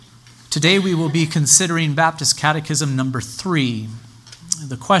Today we will be considering Baptist Catechism number 3.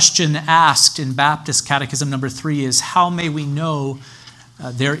 The question asked in Baptist Catechism number 3 is, how may we know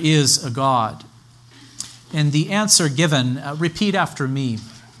there is a God? And the answer given, repeat after me,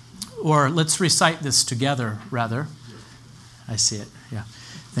 or let's recite this together, rather. I see it, yeah,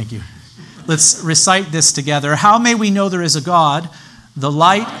 thank you. Let's recite this together. How may we know there is a God? The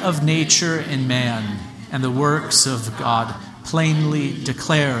light of nature in man and the works of God plainly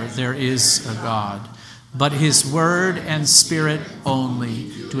declare there is a God. But his word and spirit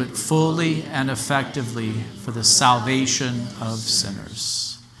only do it fully and effectively for the salvation of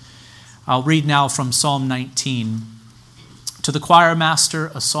sinners. I'll read now from Psalm 19. To the choir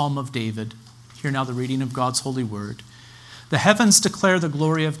master, a psalm of David. Hear now the reading of God's holy word. The heavens declare the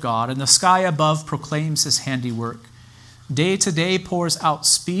glory of God, and the sky above proclaims his handiwork. Day to day pours out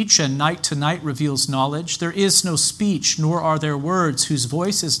speech, and night to night reveals knowledge. There is no speech, nor are there words whose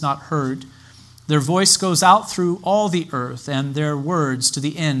voice is not heard. Their voice goes out through all the earth, and their words to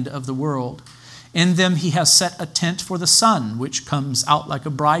the end of the world. In them he has set a tent for the sun, which comes out like a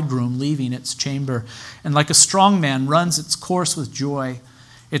bridegroom leaving its chamber, and like a strong man runs its course with joy.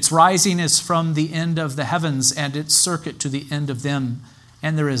 Its rising is from the end of the heavens, and its circuit to the end of them,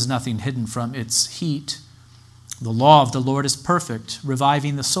 and there is nothing hidden from its heat. The law of the Lord is perfect,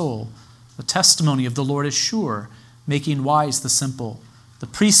 reviving the soul. The testimony of the Lord is sure, making wise the simple. The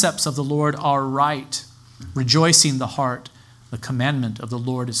precepts of the Lord are right, rejoicing the heart. The commandment of the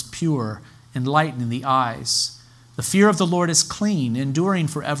Lord is pure, enlightening the eyes. The fear of the Lord is clean, enduring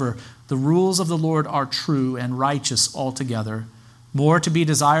forever. The rules of the Lord are true and righteous altogether. More to be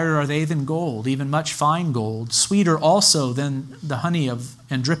desired are they than gold, even much fine gold, sweeter also than the honey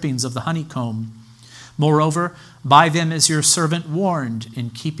and drippings of the honeycomb. Moreover, by them is your servant warned. In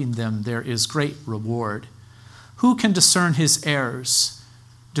keeping them there is great reward. Who can discern his errors?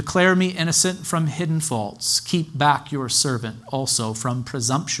 Declare me innocent from hidden faults. Keep back your servant also from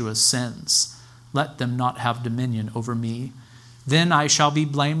presumptuous sins. Let them not have dominion over me. Then I shall be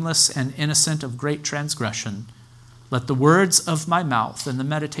blameless and innocent of great transgression. Let the words of my mouth and the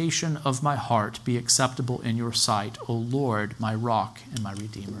meditation of my heart be acceptable in your sight, O Lord, my rock and my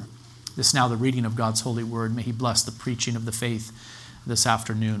redeemer. This is now the reading of God's holy word. May he bless the preaching of the faith this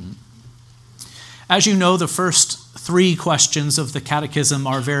afternoon. As you know, the first 3 questions of the Catechism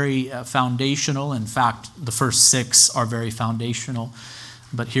are very foundational. In fact, the first 6 are very foundational.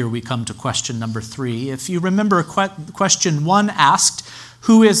 But here we come to question number 3. If you remember, question 1 asked,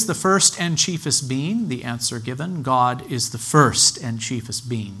 who is the first and chiefest being? The answer given, God is the first and chiefest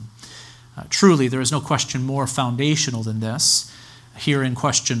being. Truly, there is no question more foundational than this. Here in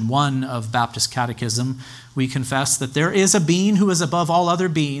question 1 of Baptist Catechism, we confess that there is a being who is above all other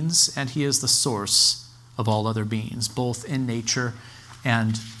beings, and he is the source of all other beings, both in nature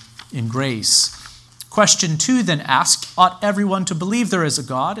and in grace. Question 2 then asked, ought everyone to believe there is a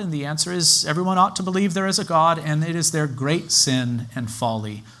God? And the answer is, everyone ought to believe there is a God, and it is their great sin and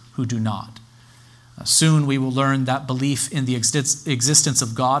folly who do not. Soon we will learn that belief in the existence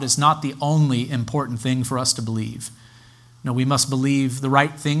of God is not the only important thing for us to believe. No, we must believe the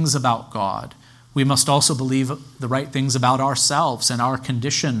right things about God. We must also believe the right things about ourselves and our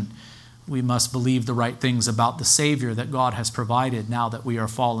condition. We must believe the right things about the Savior that God has provided now that we are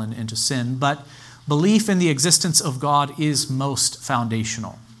fallen into sin. But belief in the existence of God is most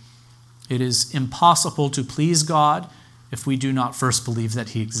foundational. It is impossible to please God if we do not first believe that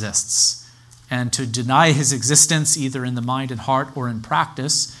he exists. And to deny his existence, either in the mind and heart or in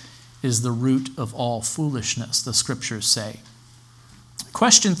practice, is the root of all foolishness, the scriptures say.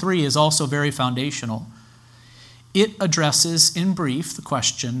 Question 3 is also very foundational. It addresses, in brief, the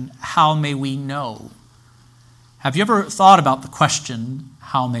question, how may we know? Have you ever thought about the question,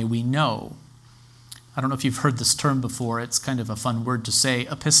 how may we know? I don't know if you've heard this term before. It's kind of a fun word to say.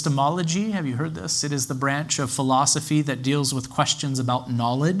 Epistemology, have you heard this? It is the branch of philosophy that deals with questions about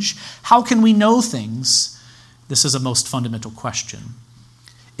knowledge. How can we know things? This is a most fundamental question.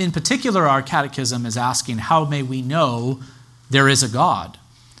 In particular, our catechism is asking, how may we know there is a God?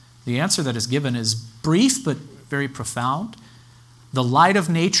 The answer that is given is brief but very profound. The light of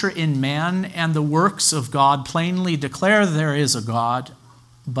nature in man and the works of God plainly declare there is a God,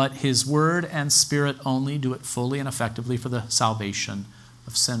 but his word and spirit only do it fully and effectively for the salvation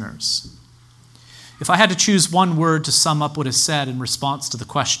of sinners. If I had to choose one word to sum up what is said in response to the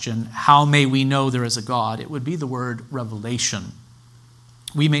question, how may we know there is a God, it would be the word revelation.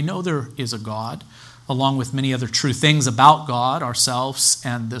 We may know there is a God, along with many other true things about God, ourselves,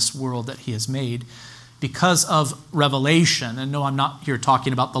 and this world that he has made, because of revelation. And no, I'm not here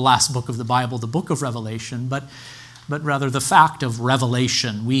talking about the last book of the Bible, the book of Revelation, but rather the fact of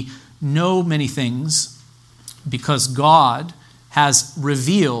revelation. We know many things because God has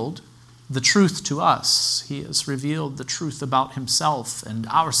revealed the truth to us. He has revealed the truth about himself and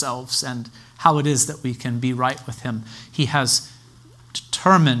ourselves and how it is that we can be right with him. He has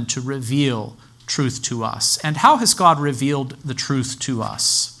determined to reveal truth to us. And how has God revealed the truth to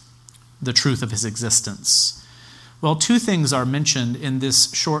us? The truth of his existence. Well, two things are mentioned in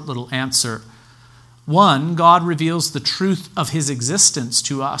this short little answer. One, God reveals the truth of his existence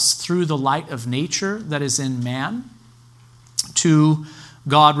to us through the light of nature that is in man. Two,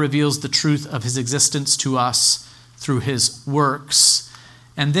 God reveals the truth of his existence to us through his works.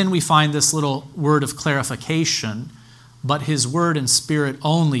 And then we find this little word of clarification, but his word and spirit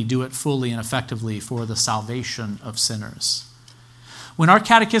only do it fully and effectively for the salvation of sinners. When our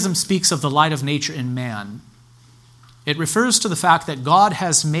catechism speaks of the light of nature in man, it refers to the fact that God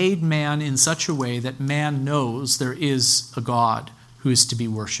has made man in such a way that man knows there is a God who is to be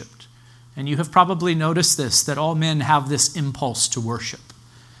worshipped. And you have probably noticed this, that all men have this impulse to worship.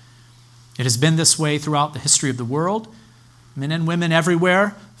 It has been this way throughout the history of the world. Men and women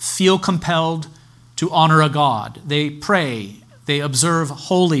everywhere feel compelled to honor a God. They pray, they observe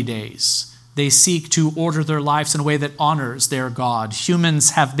holy days. They seek to order their lives in a way that honors their God.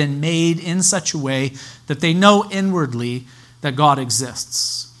 Humans have been made in such a way that they know inwardly that God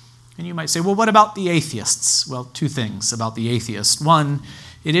exists. And you might say, well, what about the atheists? Well, two things about the atheist. One,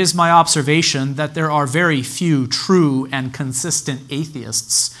 it is my observation that there are very few true and consistent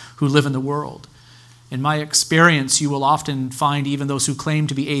atheists who live in the world. In my experience, you will often find even those who claim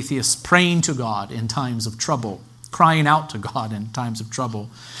to be atheists praying to God in times of trouble, crying out to God in times of trouble.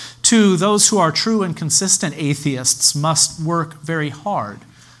 Two, those who are true and consistent atheists must work very hard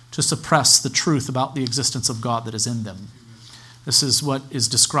to suppress the truth about the existence of God that is in them. This is what is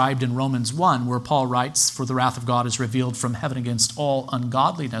described in Romans 1, where Paul writes, "For the wrath of God is revealed from heaven against all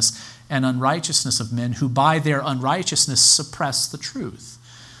ungodliness and unrighteousness of men who by their unrighteousness suppress the truth.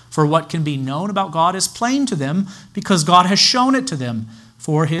 For what can be known about God is plain to them, because God has shown it to them.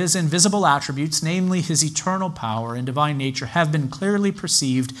 For his invisible attributes, namely his eternal power and divine nature, have been clearly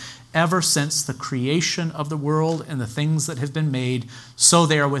perceived ever since the creation of the world and the things that have been made, so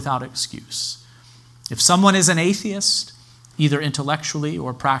they are without excuse." If someone is an atheist, either intellectually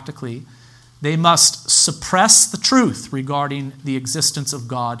or practically, they must suppress the truth regarding the existence of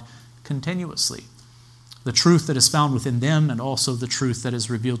God continuously. The truth that is found within them and also the truth that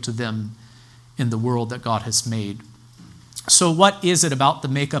is revealed to them in the world that God has made. So what is it about the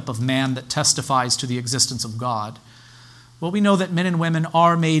makeup of man that testifies to the existence of God? Well, we know that men and women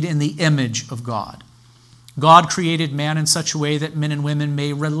are made in the image of God. God created man in such a way that men and women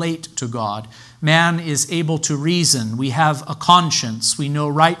may relate to God. Man is able to reason. We have a conscience. We know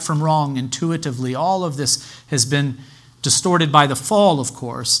right from wrong intuitively. All of this has been distorted by the fall, of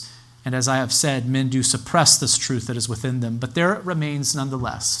course. And as I have said, men do suppress this truth that is within them. But there it remains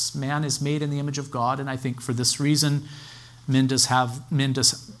nonetheless. Man is made in the image of God, and I think for this reason, men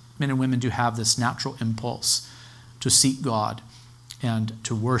and women do have this natural impulse to seek God and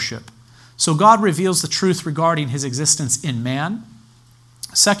to worship. So God reveals the truth regarding his existence in man.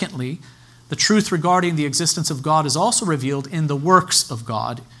 Secondly, the truth regarding the existence of God is also revealed in the works of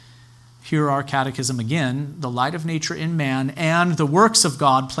God. Here our catechism again, the light of nature in man and the works of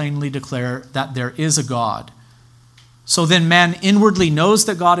God plainly declare that there is a God. So then man inwardly knows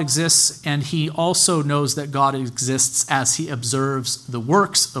that God exists, and he also knows that God exists as he observes the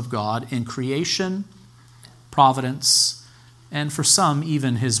works of God in creation, providence, and for some,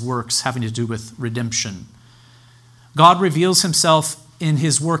 even his works having to do with redemption. God reveals himself in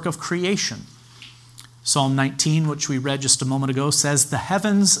his work of creation. Psalm 19, which we read just a moment ago, says, "The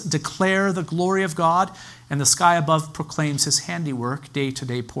heavens declare the glory of God, and the sky above proclaims his handiwork. Day to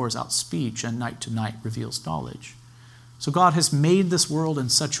day pours out speech, and night to night reveals knowledge." So God has made this world in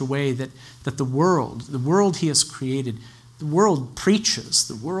such a way that the world he has created, the world preaches,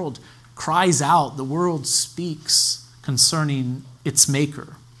 the world cries out, the world speaks concerning its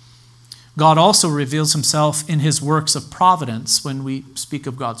maker. God also reveals himself in his works of providence. When we speak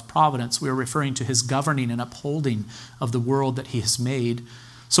of God's providence, we are referring to his governing and upholding of the world that he has made.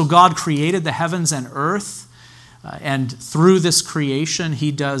 So God created the heavens and earth, and through this creation,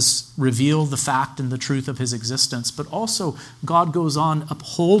 he does reveal the fact and the truth of his existence. But also, God goes on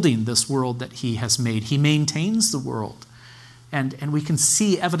upholding this world that he has made. He maintains the world. And we can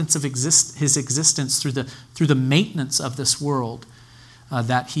see evidence of his existence through the maintenance of this world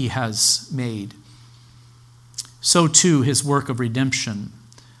that he has made. So too, his work of redemption.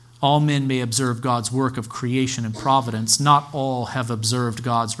 All men may observe God's work of creation and providence. Not all have observed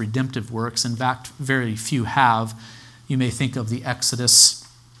God's redemptive works. In fact, very few have. You may think of the Exodus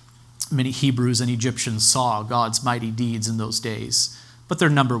many Hebrews and Egyptians saw God's mighty deeds in those days, but their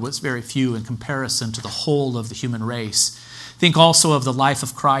number was very few in comparison to the whole of the human race. Think also of the life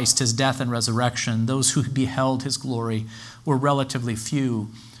of Christ, his death and resurrection. Those who beheld his glory were relatively few.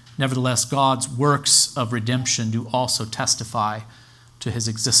 Nevertheless, God's works of redemption do also testify to his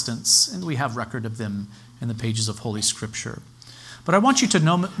existence, and we have record of them in the pages of Holy Scripture. But I want you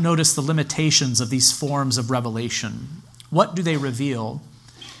to notice the limitations of these forms of revelation. What do they reveal?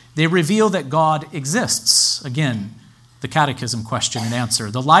 They reveal that God exists. Again, the Catechism question and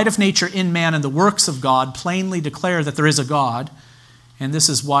answer. The light of nature in man and the works of God plainly declare that there is a God, and this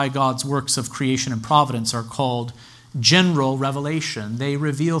is why God's works of creation and providence are called general revelation. They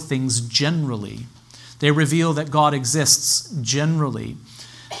reveal things generally. They reveal that God exists generally.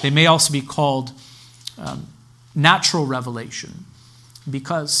 They may also be called natural revelation,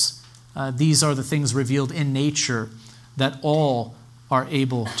 because these are the things revealed in nature that all are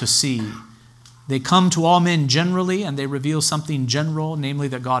able to see. They come to all men generally, and they reveal something general, namely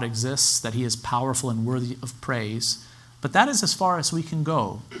that God exists, that he is powerful and worthy of praise. But that is as far as we can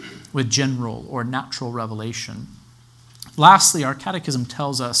go with general or natural revelation. Lastly, our Catechism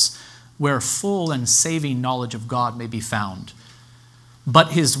tells us where full and saving knowledge of God may be found.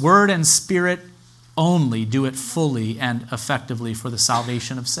 But his word and spirit only do it fully and effectively for the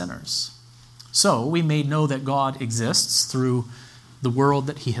salvation of sinners. So we may know that God exists through the world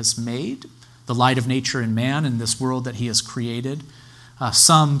that he has made, the light of nature in man, and this world that he has created.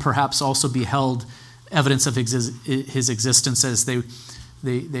 Some perhaps also beheld evidence of his existence as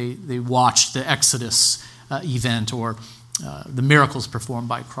they watched the Exodus event or the miracles performed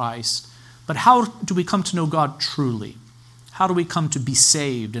by Christ. But how do we come to know God truly? How do we come to be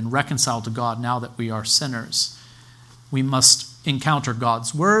saved and reconciled to God now that we are sinners? We must encounter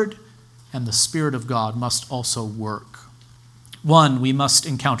God's word, and the Spirit of God must also work. One, we must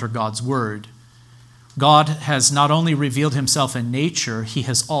encounter God's word. God has not only revealed himself in nature, he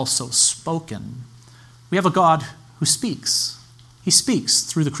has also spoken. We have a God who speaks. He speaks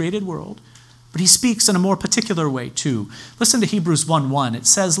through the created world, but he speaks in a more particular way too. Listen to Hebrews 1:1. It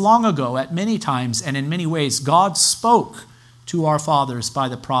says, "Long ago, at many times and in many ways, God spoke to our fathers by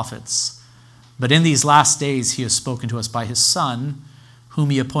the prophets. But in these last days he has spoken to us by his Son, whom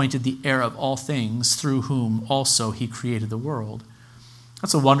he appointed the heir of all things, through whom also he created the world."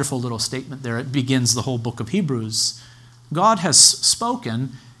 That's a wonderful little statement there. It begins the whole book of Hebrews. God has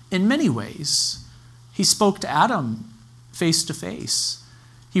spoken in many ways. He spoke to Adam face to face.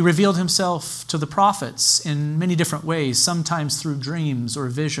 He revealed himself to the prophets in many different ways, sometimes through dreams or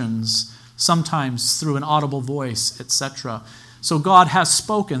visions, sometimes through an audible voice, etc. So God has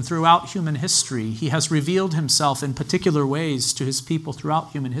spoken throughout human history. He has revealed himself in particular ways to his people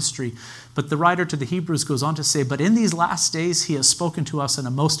throughout human history. But the writer to the Hebrews goes on to say, but in these last days he has spoken to us in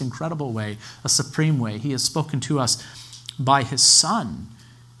a most incredible way, a supreme way. He has spoken to us by his Son.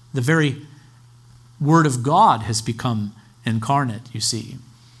 The very Word of God has become incarnate, you see.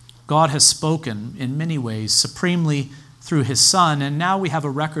 God has spoken in many ways, supremely through his Son, and now we have a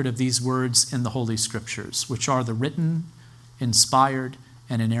record of these words in the Holy Scriptures, which are the written, inspired,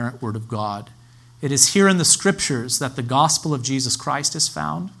 and inerrant Word of God. It is here in the Scriptures that the gospel of Jesus Christ is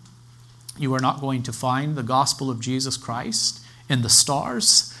found. You are not going to find the gospel of Jesus Christ in the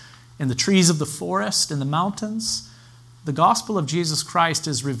stars, in the trees of the forest, in the mountains. The gospel of Jesus Christ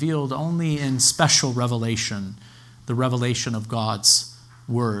is revealed only in special revelation, the revelation of God's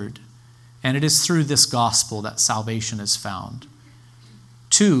Word. And it is through this gospel that salvation is found.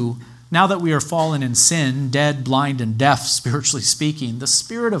 2, now that we are fallen in sin, dead, blind, and deaf, spiritually speaking, the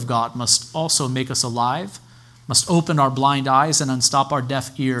Spirit of God must also make us alive, must open our blind eyes and unstop our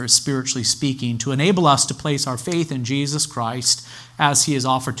deaf ears, spiritually speaking, to enable us to place our faith in Jesus Christ as he is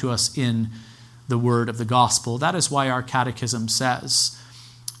offered to us in the word of the gospel. That is why our Catechism says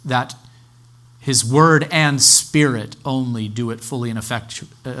that his word and spirit only do it fully and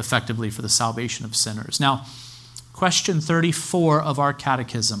effectively for the salvation of sinners. Now, question 34 of our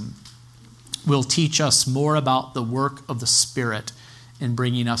Catechism will teach us more about the work of the Spirit in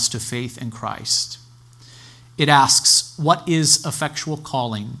bringing us to faith in Christ. It asks, what is effectual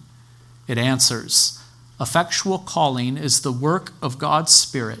calling? It answers, effectual calling is the work of God's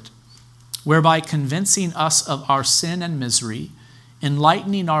Spirit, whereby convincing us of our sin and misery,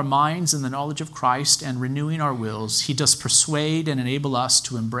 enlightening our minds in the knowledge of Christ, and renewing our wills, he does persuade and enable us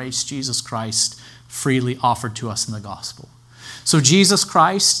to embrace Jesus Christ freely offered to us in the gospel. So Jesus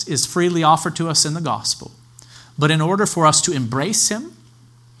Christ is freely offered to us in the gospel. But in order for us to embrace him,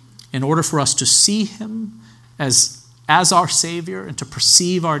 in order for us to see him as our Savior and to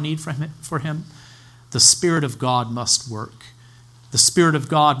perceive our need for him, the Spirit of God must work. The Spirit of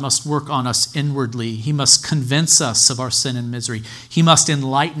God must work on us inwardly. He must convince us of our sin and misery. He must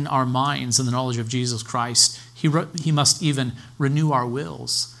enlighten our minds in the knowledge of Jesus Christ. He must even renew our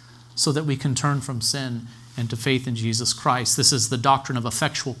wills so that we can turn from sin and to faith in Jesus Christ. This is the doctrine of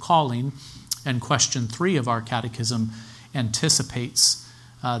effectual calling, and question 3 of our catechism anticipates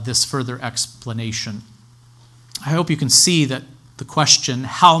this further explanation. I hope you can see that the question,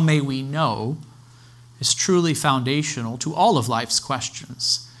 how may we know, is truly foundational to all of life's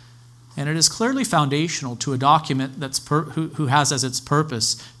questions. And it is clearly foundational to a document who has as its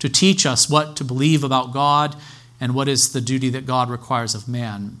purpose to teach us what to believe about God and what is the duty that God requires of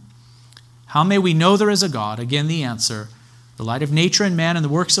man. How may we know there is a God? Again, the answer, the light of nature and man and the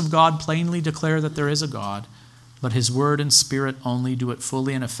works of God plainly declare that there is a God, but his word and spirit only do it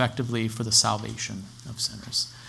fully and effectively for the salvation of sinners.